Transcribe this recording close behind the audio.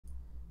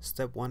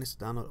Step 1 is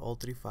to download all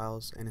 3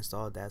 files and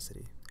install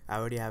Audacity. I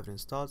already have it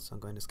installed, so I'm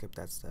going to skip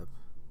that step.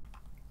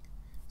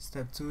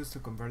 Step 2 is to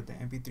convert the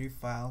MP3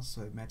 file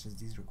so it matches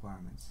these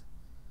requirements.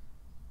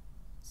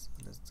 So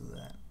let's do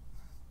that.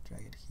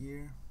 Drag it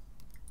here,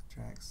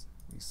 tracks,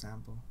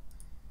 resample,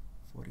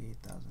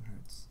 48,000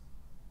 Hz.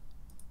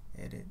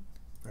 Edit,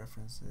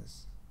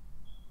 preferences,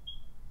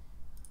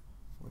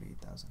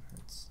 48,000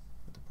 Hz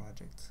for the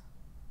project.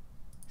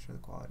 Make sure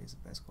the quality is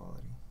the best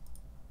quality.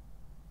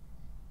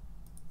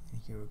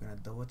 And here we're going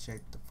to double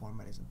check the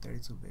format is in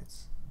 32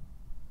 bits.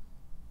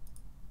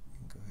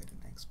 And go ahead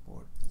and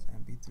export as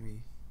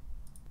MP3.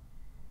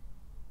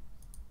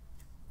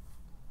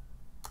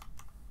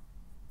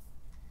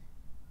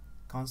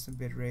 Constant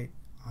bitrate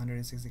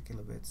 160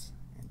 kilobits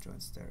and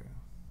joint stereo.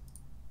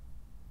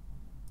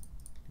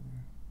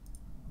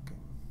 Okay.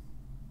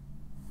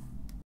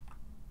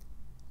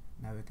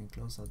 Now we can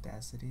close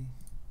Audacity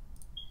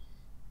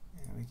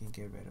and we can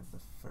get rid of the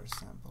first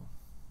sample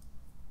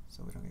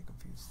so we don't get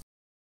confused.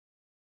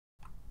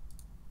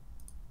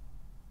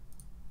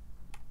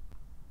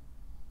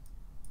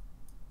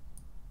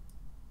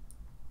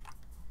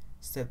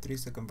 Step 3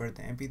 is to convert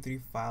the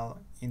MP3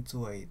 file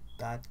into a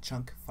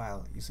 .chunk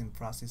file using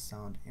Frosty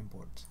Sound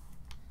Import.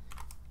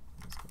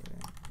 Let's go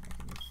ahead and make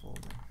a new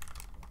folder.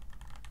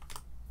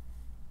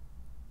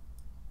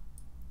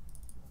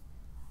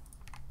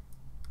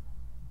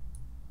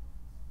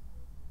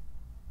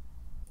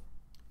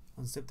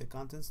 Unzip the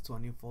contents to a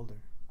new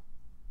folder.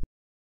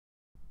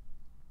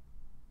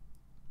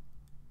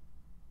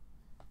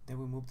 Then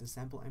we move the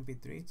sample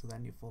MP3 to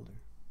that new folder.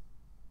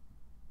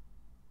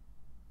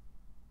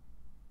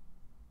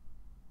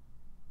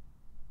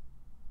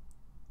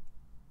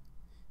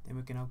 Then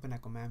we can open a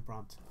command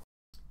prompt.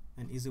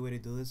 An easy way to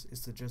do this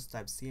is to just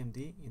type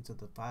CMD into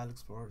the File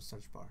Explorer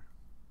search bar.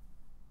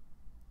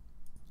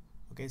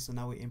 Okay, so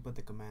now we input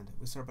the command.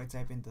 We start by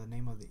typing the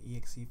name of the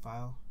exe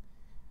file,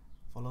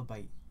 followed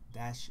by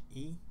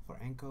 -e for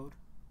encode,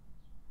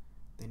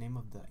 the name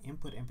of the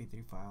input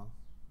MP3 file,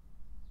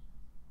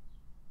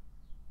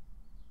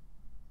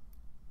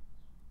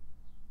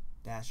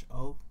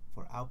 -o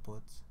for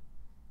output,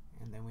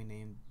 and then we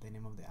name the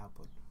name of the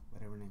output,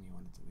 whatever name you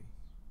want it to be.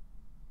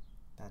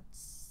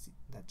 That's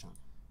that chunk.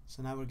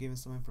 So now we're given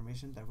some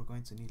information that we're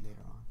going to need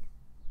later on.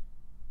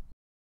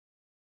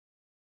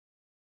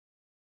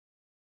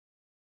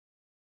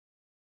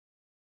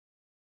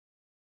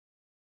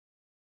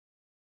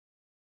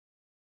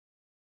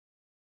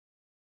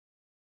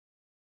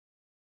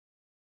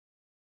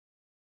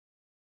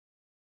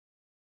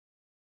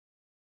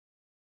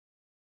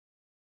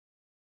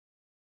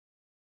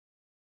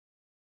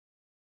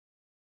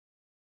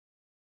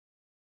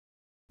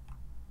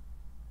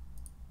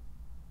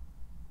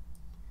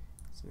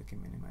 So we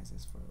can minimize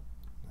this for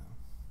now.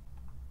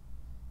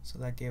 So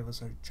that gave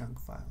us our chunk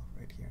file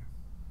right here.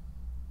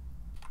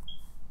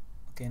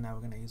 Okay, now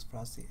we're going to use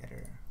Frosty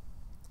Editor.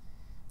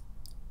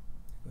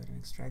 Go ahead and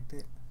extract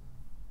it.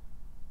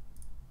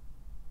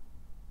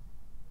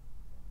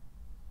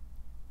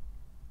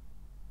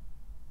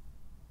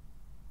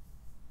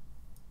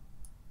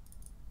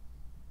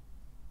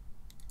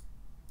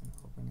 And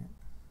open it.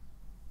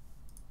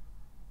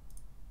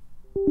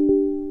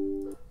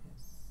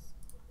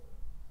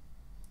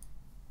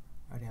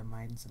 I already have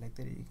mine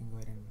selected. You can go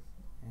ahead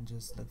and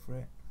just look for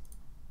it.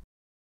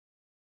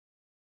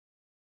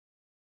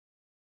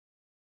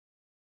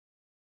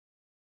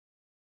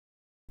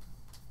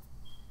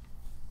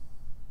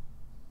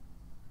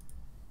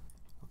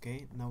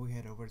 Okay, now we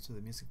head over to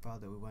the music file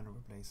that we want to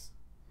replace.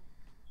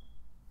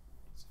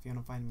 So if you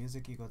want to find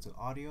music, you go to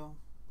Audio,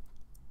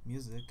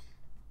 Music,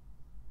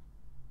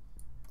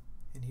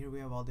 and here we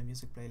have all the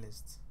music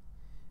playlists.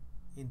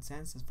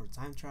 Intense is for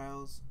time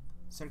trials,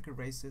 circuit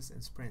races,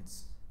 and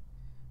sprints.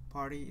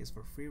 Party is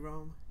for free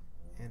roam,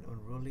 and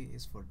Unruly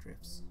is for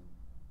drifts.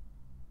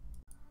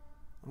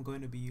 I'm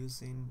going to be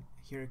using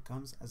Here It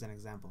Comes as an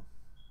example.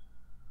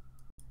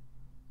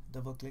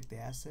 Double click the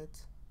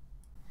asset.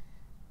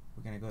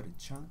 We're going to go to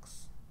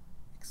chunks,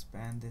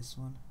 expand this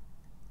one,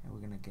 and we're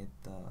going to get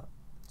the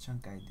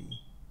chunk ID.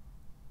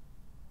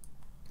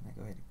 Can I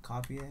go ahead and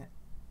copy it?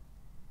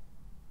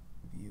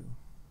 View,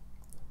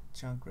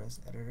 chunk res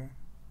editor,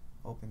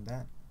 open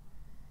that.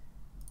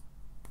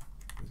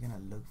 We're going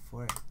to look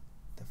for it.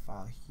 The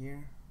file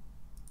here,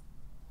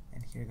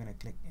 and here you're going to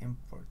click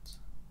import.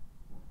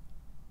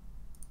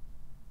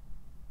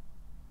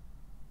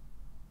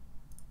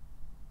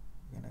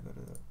 We're going to go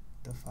to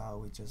the file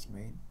we just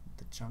made,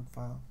 the chunk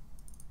file.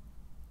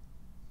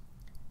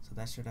 So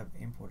that should have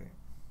imported.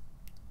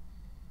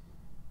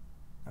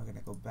 Now we're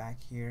going to go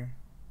back here,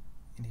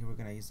 and here we're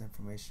going to use the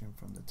information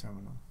from the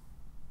terminal.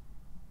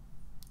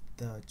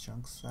 The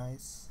chunk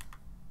size,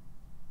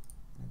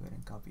 I'm going to go ahead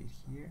and copy it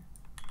here.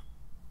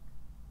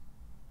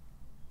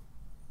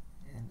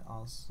 And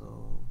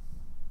also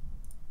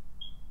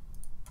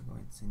we're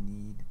going to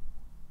need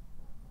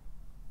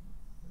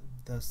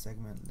the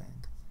segment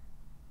length,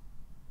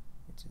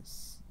 which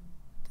is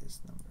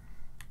this number.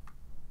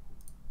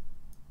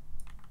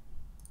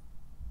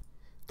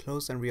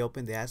 Close and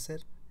reopen the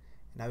asset,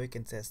 Now we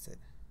can test it.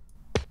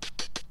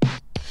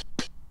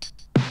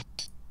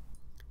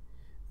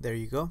 There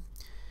you go.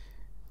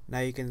 Now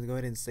you can go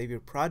ahead and save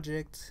your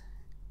project,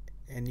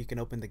 and you can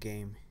open the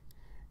game,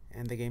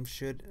 and the game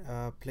should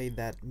play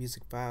that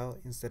music file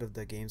instead of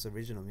the game's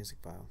original music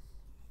file.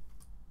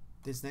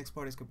 This next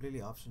part is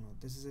completely optional.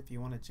 This is if you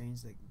want to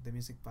change the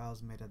music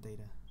file's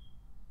metadata.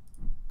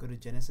 Go to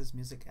Genesis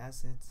Music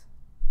Assets.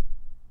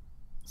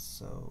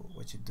 So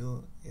what you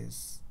do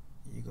is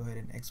you go ahead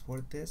and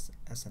export this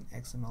as an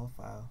XML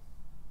file.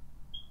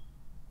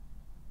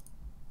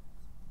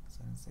 So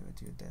save it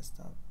to your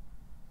desktop.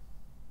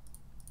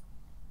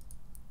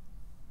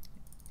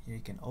 Here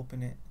you can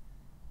open it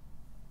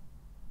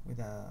with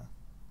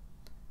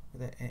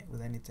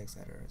any text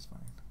editor is fine.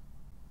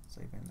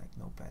 So even like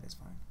Notepad is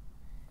fine.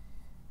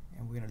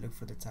 And we're gonna look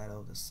for the title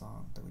of the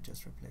song that we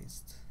just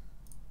replaced,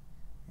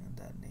 and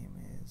that name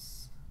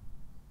is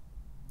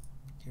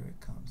Here It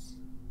Comes.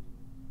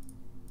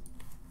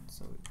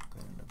 So go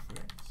ahead and look for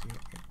it.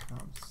 Here It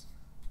Comes.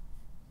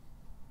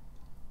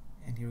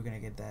 And here we're gonna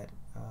get that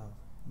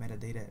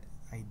metadata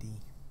ID,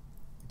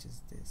 which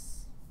is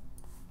this.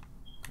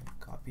 I'm gonna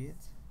copy it.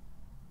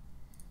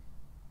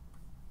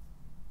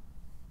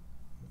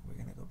 We're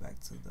gonna go back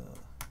to the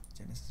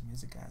Genesis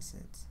Music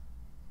Assets.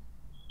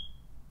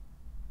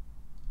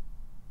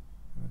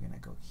 And we're gonna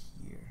go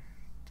here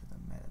to the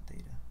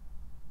metadata.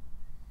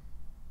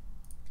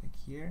 Click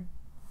here.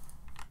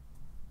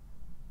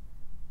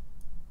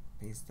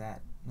 Paste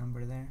that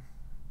number there.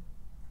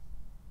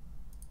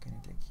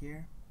 Gonna click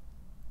here.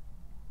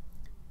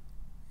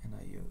 And now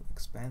you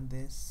expand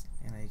this,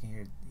 and now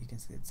you can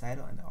see the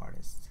title and the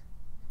artist.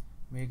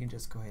 Maybe you can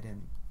just go ahead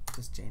and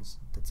just change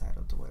the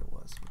title to what it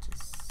was, which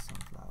is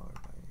Sunflower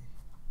by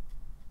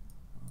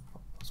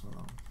Post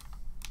Malone.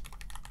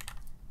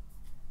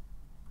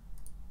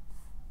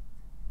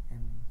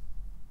 And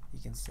you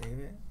can save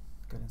it.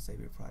 Go ahead and save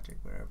your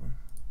project wherever.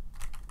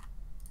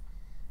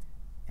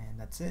 And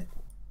that's it.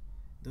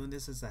 Doing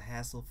this is a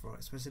hassle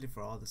especially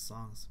for all the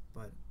songs,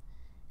 but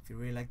if you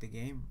really like the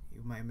game,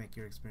 it might make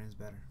your experience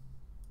better.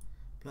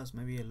 Plus,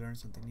 maybe you learn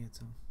something new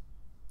too.